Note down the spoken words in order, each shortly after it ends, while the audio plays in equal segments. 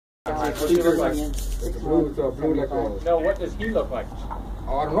What's he look like? It's blue, so blue like a... No, what does he look like?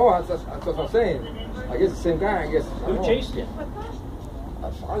 Oh, I don't know. That's what I'm saying. I guess the same guy. I guess. Who chased him? I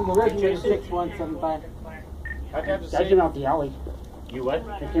was the red. 6175. I'd have to That say. came out the alley. You what?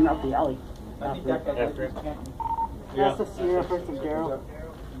 That came out the alley. I think that guy after him. That's the Sierra first of Daryl.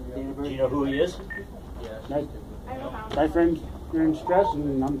 Do you know who he is? My friends are in stress,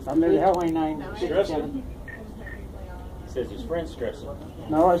 and I'm there to help. 29, stressing. He says his friend's stressing.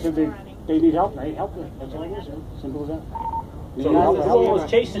 No, I said they need help. I help them. That's all it is. Simple as that. So who was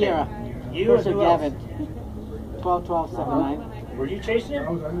chasing him? You First and of who else? Gavin. 12-12-79. Were you chasing him?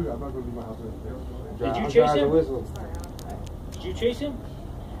 I'm not going to do my house. Did you chase him? Did you chase him?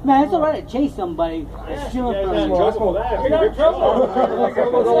 Man, it's alright to chase somebody. Yeah, Steal you're from not in you. trouble with that. You're not in trouble.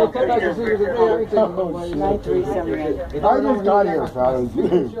 9378. If I just got here, I probably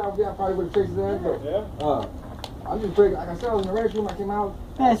would have chased his ass. Yeah. I'm just afraid. Like I said, I was in the restroom. I came out.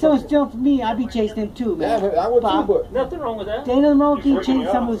 Man, if someone steals from me, I'd be chasing them too, man. Yeah, I would too, but Nothing wrong with that. There ain't nothing wrong with He's you working chasing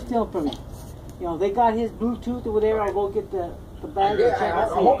you someone out. who steals from me. You know, they got his Bluetooth or whatever. I'll go get the bag. yeah,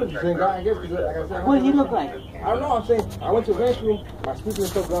 I'm hoping it's the same guy. I guess because, like I said, What did he look like? I don't know. I'm saying I went to the restroom. My speaker and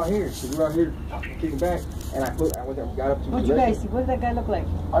stuff was out here. So we were out here kicking back, and I went there, got up to What'd the you guys restroom. see? What did that guy look like?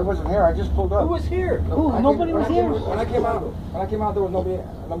 I wasn't here. I just pulled up. Who was here? Who? Nobody was here. When I came out, there was nobody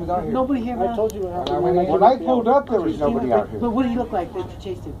out here. Nobody here, man. I told you what happened. When I pulled up, there was nobody out here. But what did he look like that you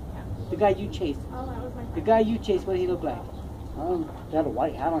chased him? The guy you chased. The guy you chased, what did he look like? He had a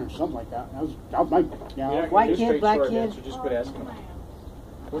white hat on or something like that. That was my, Yeah, white kid, black kid. So just quit asking him.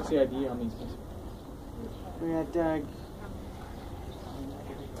 What's the idea on these things? We had,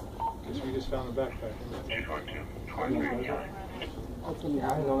 We just found the backpack. I didn't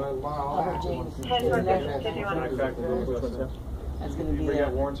know that was Backpack. Which one's that? that's going to be We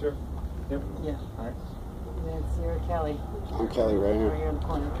got Warren's here? Yep. Yeah. All right. And then Sierra Kelly. I'm Kelly right Right here. here in the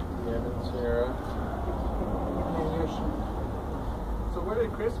corner. Yeah, Sarah. And then Yoshi. So where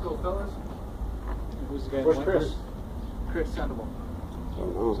did Chris go, fellas? Who's the guy? Where's Chris? Chris Sandoval.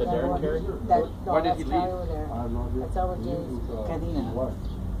 Is that Darren Carey? No, Why did that's he Kelly leave? over there. That's our James Cadena.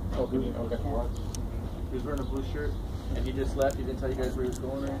 Oh, can you? Okay. He was wearing a blue shirt, and he just left. He didn't tell you guys where he was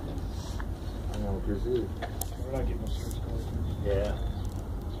going or anything? I know what Chris is. We're not getting no shirts going. Yeah.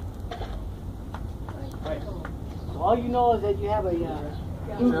 So all you know is that you have a I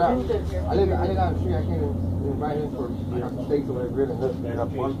live out the street. I can't invite him for steaks over there grilling. Got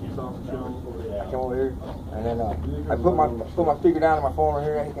barbecue sauce and shit. I came over here, and then I put my speaker down on my phone right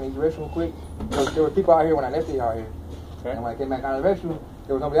here. He can use the restroom quick. There were people out here when I left it out here. Okay. And when I came back out of the restroom,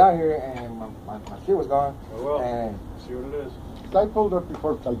 there was nobody out here, and my shit was gone. Oh, well. And See what it is. I pulled up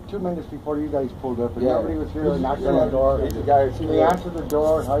before, like 2 minutes before you guys pulled up, and Yeah. nobody was here. And knocked on the door. The guy, They answered the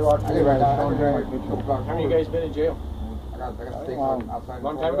door. I walked I in live right and now. phoned him. How many of you guys been in jail? I got steaks outside.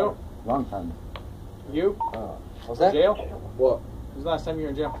 Long time ago? Long time. You? What's that? Jail? What? When's the last time you were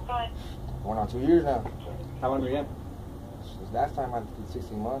in jail? Going on 2 years now. How long were you in? Last time I did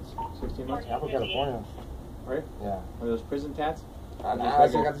 16 months. 16 months? I'm from California. Right? Yeah. One of those prison tats? I got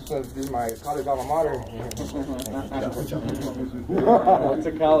this is my college alma mater. What's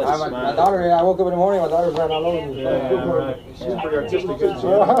a college? My daughter, I woke up in the morning, my daughter's right all over me. Yeah, right. She's pretty artistic, isn't she?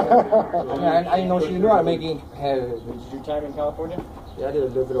 I didn't know she knew how to make ink. Did you do time in California? Yeah, I did a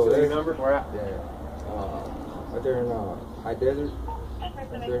little bit over Say there. your number? Where at? Yeah. Right there in High Desert. Right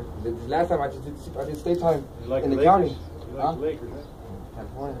there. This last time I did state time in the county. Huh?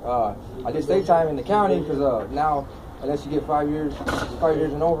 California. I did state time in the county because now, unless you get 5 years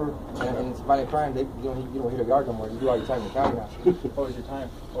and over, and it's violent crime, you don't hit a yard no more. You do all your time in the county now. What was your time?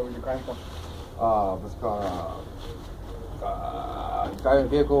 What was your crime for? What's it called? Driving a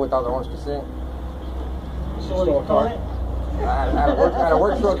vehicle without the owner's consent. Stole a car? I had a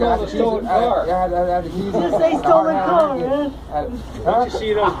work truck. I had the keys. Stolen car. I had the keys. Just say stolen car, man. Don't you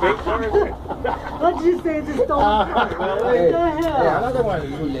see those big cars? Why'd you say it's a stolen car? What the Yeah, hell? another one.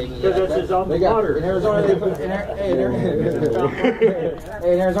 Because that's his own water. In Arizona, in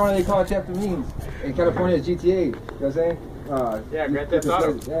Arizona, they call it theft of means. In California, it's GTA. You know what I'm saying? Yeah, Grand Theft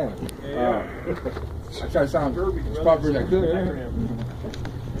Auto. Yeah. I try to sound as proper as I could.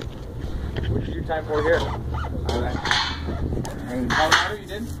 What did you do time for here? Colorado, you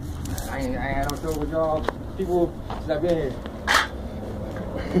did? I ain't had no trouble with y'all people since I've been here.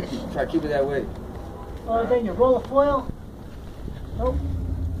 Try to keep it that way. Oh, then you roll a foil? Nope.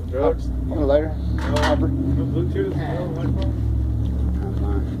 Drugs? Want a lighter? No Bluetooth? No Wi-Fi?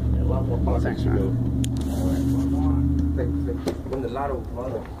 A lot more pockets Thanks, to go. Win the lotto.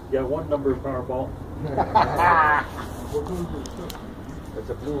 Yeah, one number Powerball. It's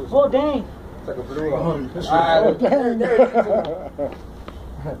a blue. Oh, dang. It's like a blue.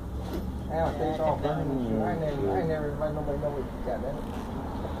 I stay strong. I ain't never let nobody know what you got, man.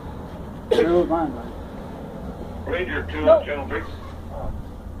 Sure was mine, man. Ranger 2 Nope. on Channel 3.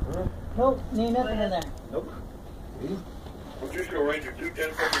 Nope, ain't nothing in there. Nope. Francisco Ranger 2, 10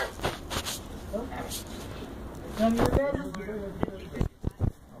 Nope. Some of your guys'?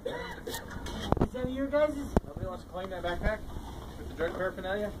 Some of your guys'? Nobody wants to claim that backpack with the drug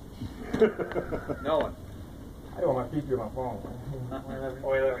paraphernalia? No one. I don't want my feature on my phone.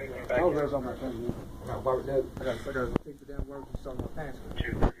 Oh, yeah, back Oh, here. there's on my phone. I gotta take the damn work and on my pants.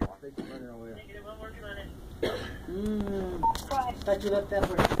 Take the money away. Thought you left that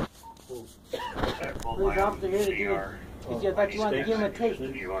for police officer here to do it. Because I thought you wanted to give him a taste. He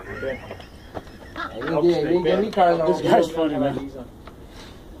didn't get me cars on. This guy's funny, man.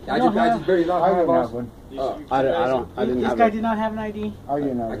 I just barely lost I my didn't boss. have one. I didn't This have guy it. did not have an ID. I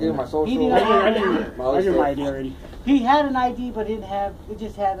didn't have I gave him my one. social. He did I not did my ID already. He had an ID, but it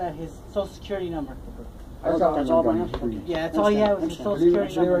just had his social security number. That's all I have. Okay. Yeah, that's all he had was his social Believe it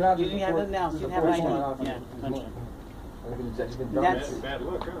security or number. not, You didn't have nothing else. You didn't have an ID. Yeah. Just been That's- drunk. Bad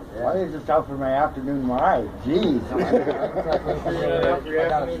luck, huh? Why did you just out for my afternoon ride? Jeez. I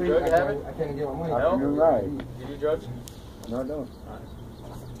got a treat. I can't get my money. Afternoon ride. Did you do drugs? No, I don't.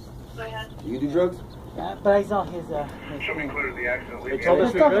 You do drugs? Yeah, but I saw his Should be clear of the accident. They told This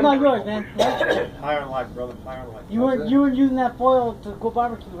us we stuff's could. not yours, man. Yeah? Higher in life, brother. Higher in life. You weren't using that foil to go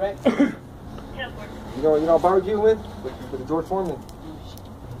barbecue, right? You know barbecue with the George Foreman.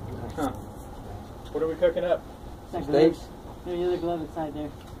 Huh. What are we cooking up? Steaks. There's the other glove inside there.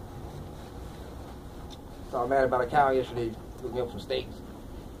 So I was mad about a cow yesterday. Hooked me up some steaks.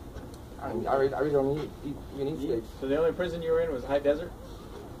 I really don't even eat steaks. So the only prison you were in was High Desert?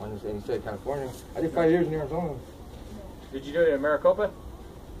 And he said California. I did 5 years in Arizona. Did you do it in Maricopa?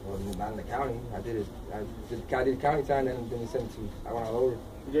 Well, not in the county. I did county time, and then he sent it to. I went all over.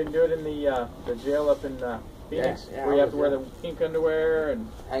 You didn't do it in the jail up in Phoenix, Yeah, where you I have to wear the pink underwear and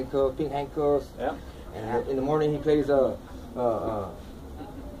Handcuffs, pink handcuffs. yeah. And in the morning he plays polka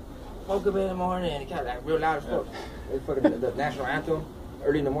in the morning, and he kind of like real loud as fuck. It's fucking the national anthem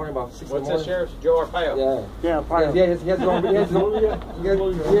early in the morning, about 6 in the What's morning. that, Sheriff? Joe Arpaio. Yeah. Yeah, fire. He has his own. He has his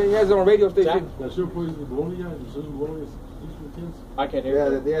own radio station. That show plays the Bologna, the show Bologna, Eastern I can't hear you.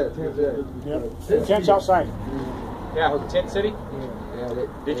 Yeah, the tents there. Yeah. Tents outside. Yeah, Tent City? Yeah.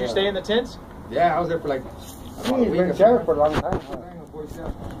 Did you stay in the tents? Yeah, I was there for like. He's been there for a long time.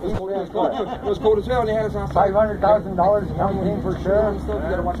 It was cold as hell, and they had us outside. $500,000 coming in for sure. You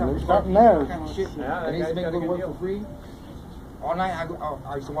gotta watch out for Something there. Yeah, And they used to that make guy's me got a work good for free. All night, I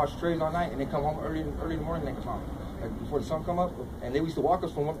used to watch trays all night, and they come home early in the morning, and they come out. Like before the sun come up, and they used to walk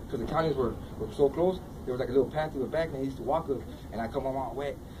us from one, because the counties were so close, there was like a little path through the back, and they used to walk us, and I come home all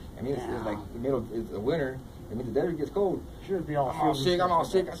wet. I mean, it's like the middle, it's the winter, I mean, the desert gets cold. Should be all I'm all sick, I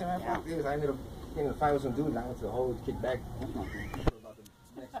said, man, fuck this. I ended up getting in a fight with some dude, and I went to the hole to kick back.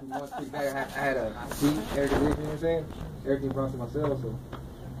 Next 2 months, kick back, I had a seat, air conditioning, you know what I'm saying? Everything brought to myself, so I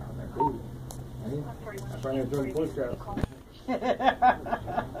was like, cool. I finally enjoyed the voice trap.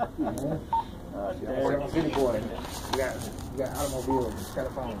 City boy. You got automobiles. Just gotta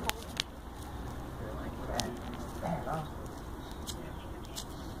find them.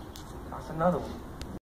 That's another one.